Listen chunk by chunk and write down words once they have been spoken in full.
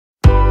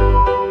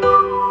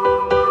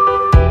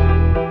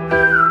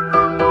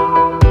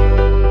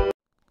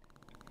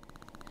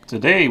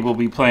Today we'll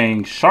be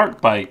playing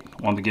Shark Bite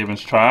on the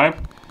Gibbons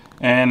tribe,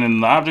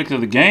 and the object of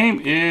the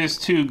game is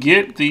to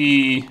get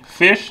the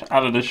fish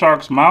out of the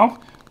shark's mouth.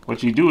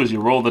 What you do is you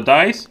roll the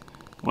dice.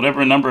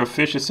 Whatever number of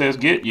fish it says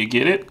get, you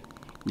get it.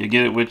 You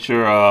get it with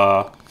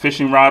your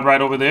fishing rod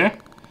right over there.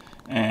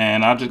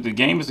 And the object of the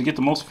game is to get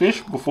the most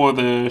fish before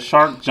the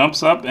shark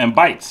jumps up and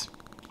bites.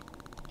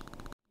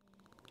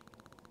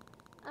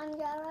 I'm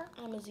Yara.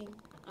 I'm Azim.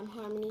 I'm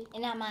Harmony.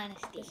 And I'm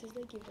Honesty. This is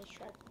the Gibbons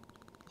tribe.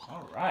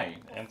 Alright,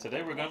 and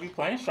today we're going to be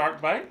playing Shark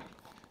Bite.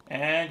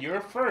 And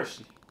you're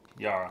first,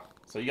 Yara.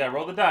 So you got to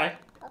roll the die.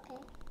 Okay.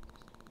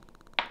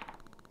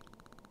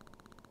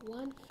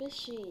 One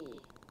fishy.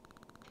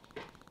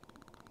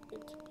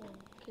 It's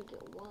could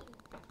get one.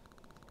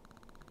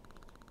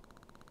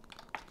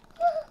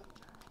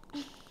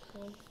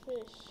 One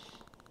fish.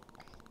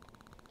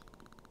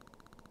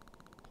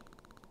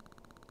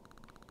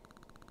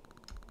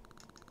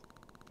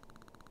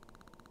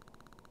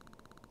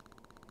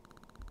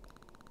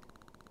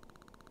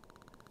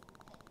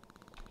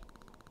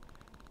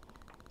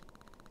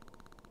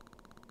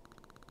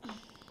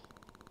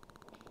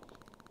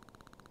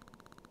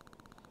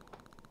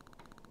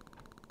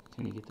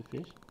 Can you get the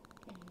fish?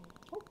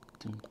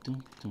 Dum,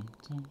 dum, dum,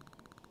 dum.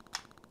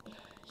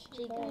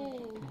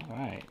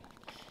 Alright.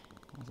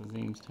 It's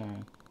Azim's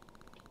turn.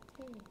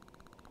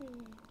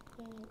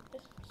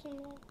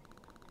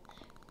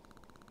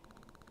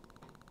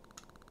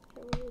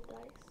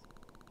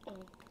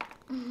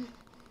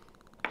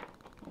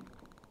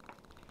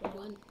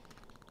 One.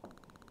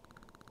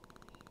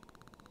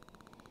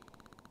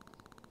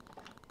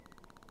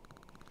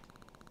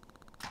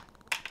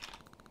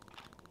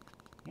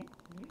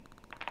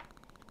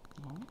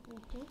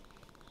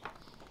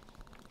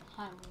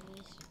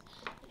 Harmonies.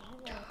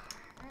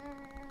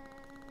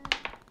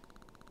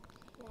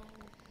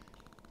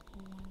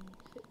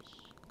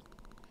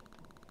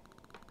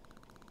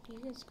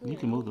 You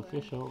can move the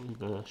fish over,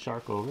 the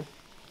shark over.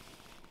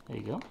 There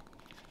you go.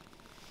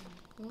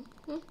 Is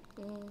he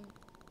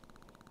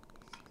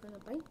gonna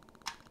bite?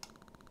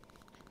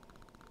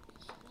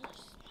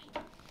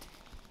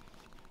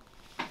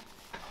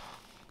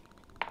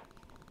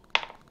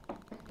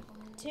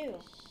 Two.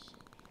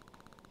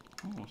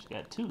 Oh, she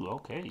got two.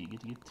 Okay, you get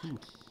to get two.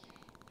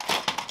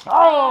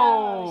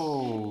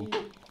 Oh!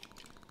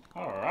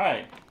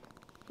 Alright.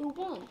 Who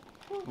won?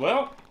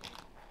 Well,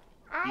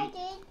 I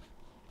did.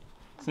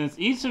 since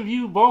each of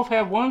you both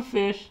have one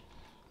fish,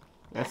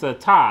 that's a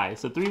tie.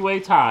 It's a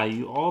three-way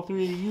tie. All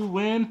three of you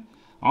win.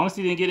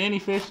 Honesty didn't get any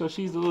fish, so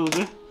she's the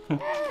loser.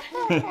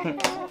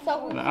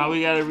 Now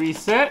we gotta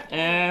reset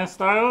and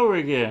start over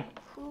again.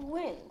 Who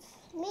wins?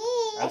 Me.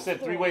 I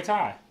said three-way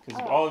tie,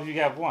 because all of you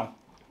have one.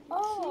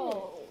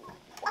 Oh.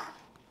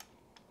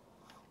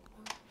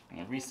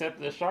 And reset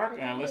the shark,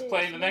 and let's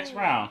play the next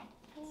round.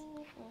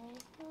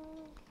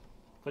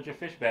 Put your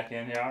fish back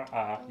in,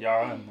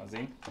 Yara and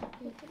Azim.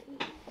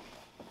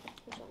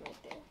 There's one right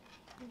there.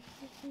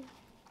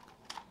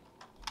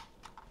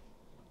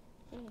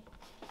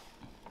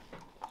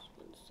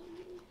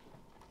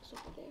 It's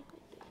over there,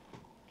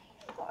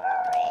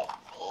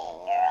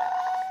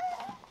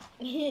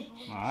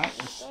 Alright,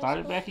 let's start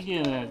it back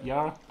again,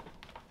 Yara.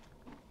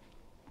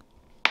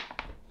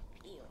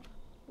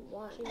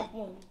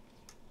 One.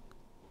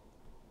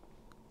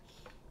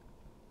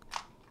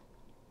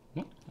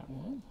 Nope, that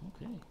one.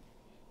 Okay.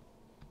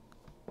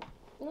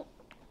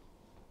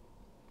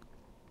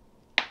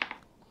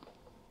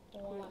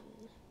 One.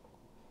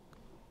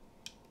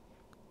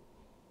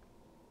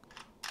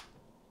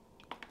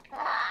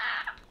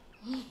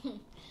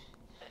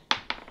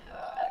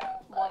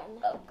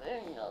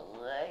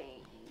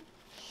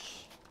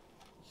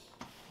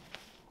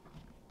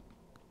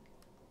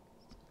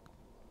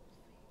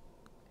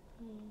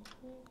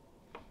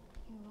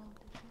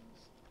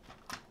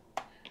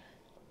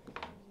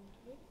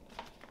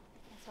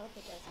 Let's hope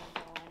it doesn't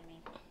go on me.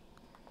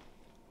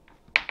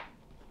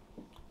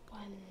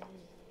 One.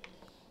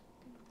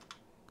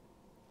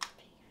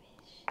 Big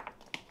fish.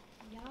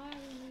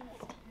 Yara's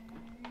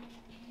turn.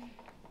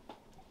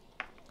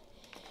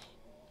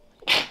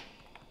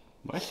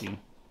 Bless you.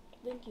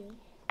 Thank you.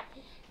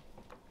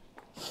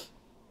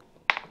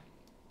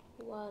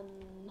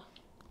 One.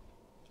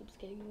 Keeps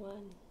getting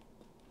one.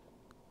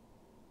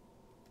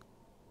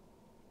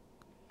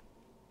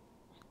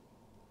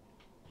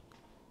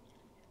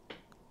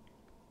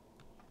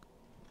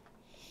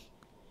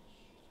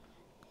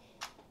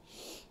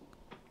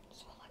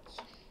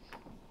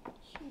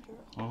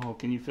 Oh,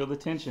 can you feel the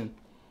tension?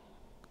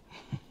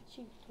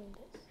 She's doing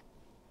this.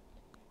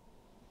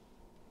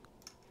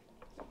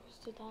 Where's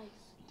the dice?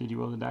 Did you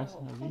roll the dice,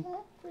 No. Azim?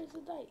 Where's the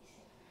dice?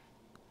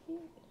 Here.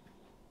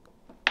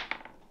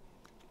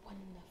 One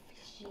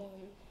fish.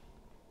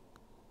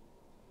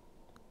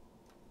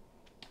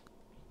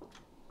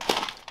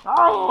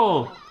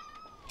 Oh!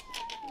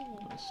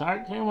 The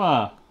shark came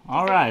up.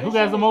 Alright, who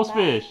has the most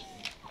fish?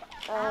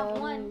 I have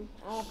one.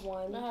 I have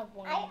one.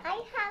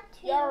 I have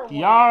two.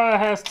 Yara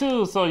has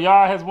two, so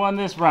Yara has won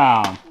this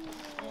round.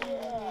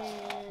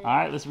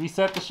 Alright, let's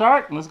reset the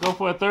shark and let's go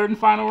for a third and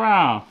final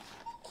round.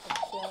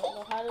 So,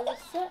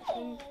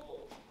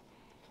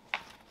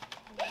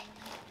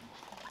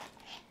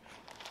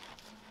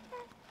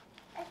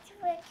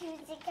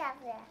 it up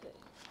there?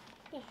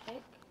 The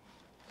heck?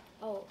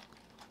 Oh.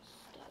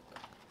 Stuck.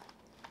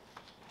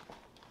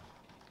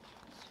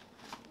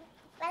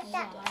 What's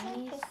that?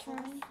 Harmony's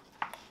turn.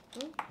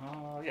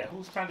 Yeah,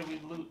 whose turn did we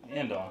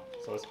end on?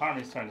 So it's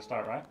Harmony's turn to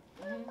start, right?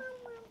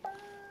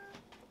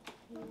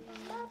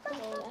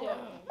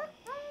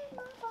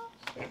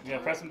 Yeah,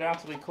 press him down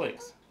till he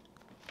clicks.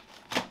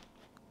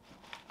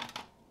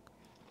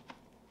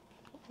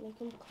 Make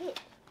him click.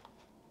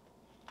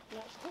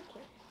 Not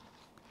clicking.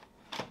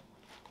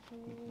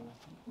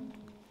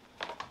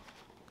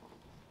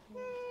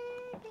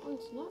 Oh,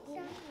 it's not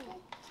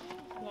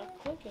not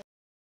clicking.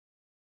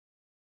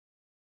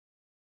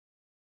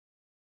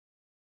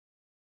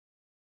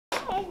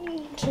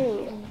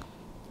 Two.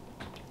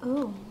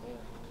 Ooh.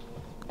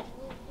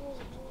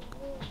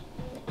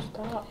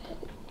 Stop.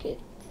 Get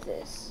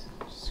this.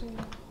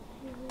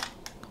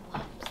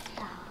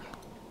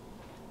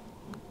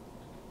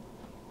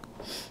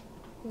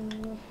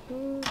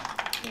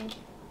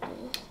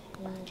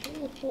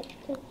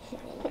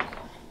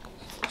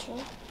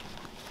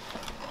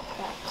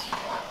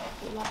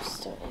 That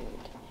lobster and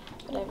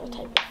whatever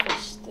type of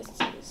fish this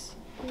is.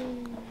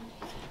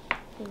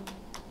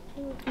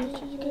 What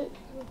did you get?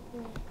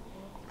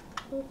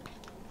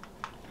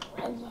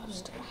 Red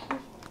lobster.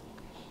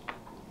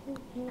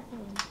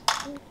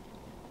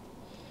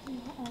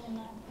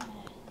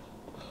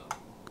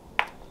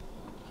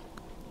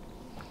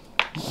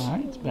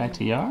 Alright, it's back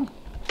to y'all.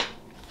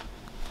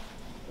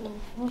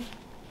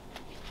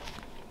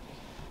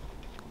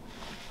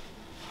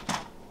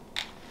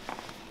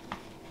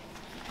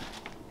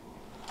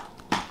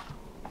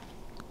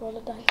 Roll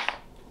the dice.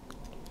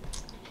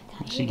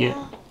 What'd she get?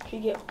 She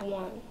get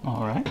one.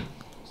 Alright.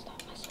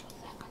 Stop messing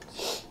with that.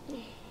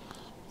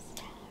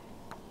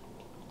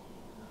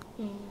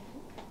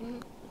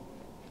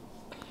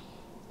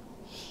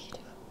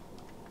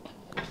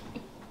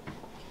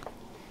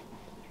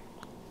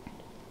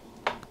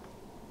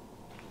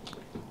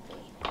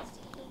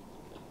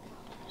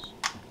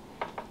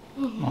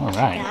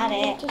 Alright. Got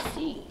it. To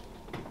see.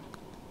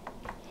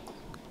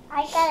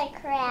 I got a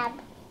crab.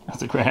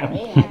 That's a crab.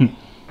 Yeah.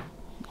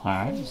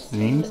 Alright,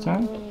 Zine's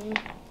turn.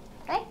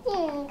 I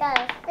even got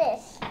a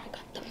fish. I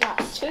got the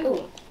last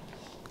two.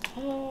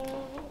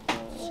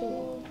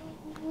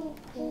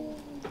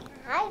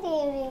 I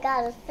didn't even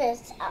got a fish.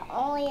 I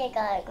only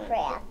got a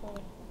crab.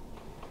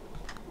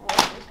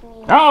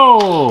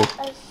 Oh!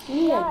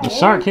 Yeah. The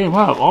shark came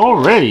up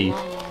already.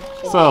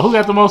 So, who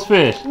got the most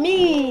fish?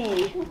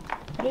 Me.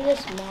 You're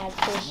just mad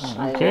fish.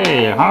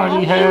 Okay,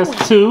 Harmony has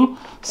 2.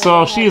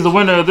 So, she's the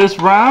winner of this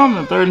round,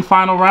 the third and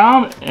final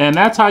round. And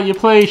that's how you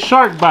play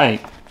Shark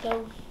Bite.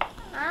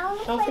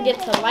 Don't forget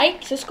to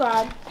like,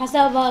 subscribe, Press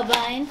the bell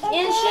button.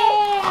 and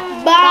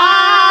share.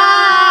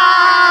 Bye.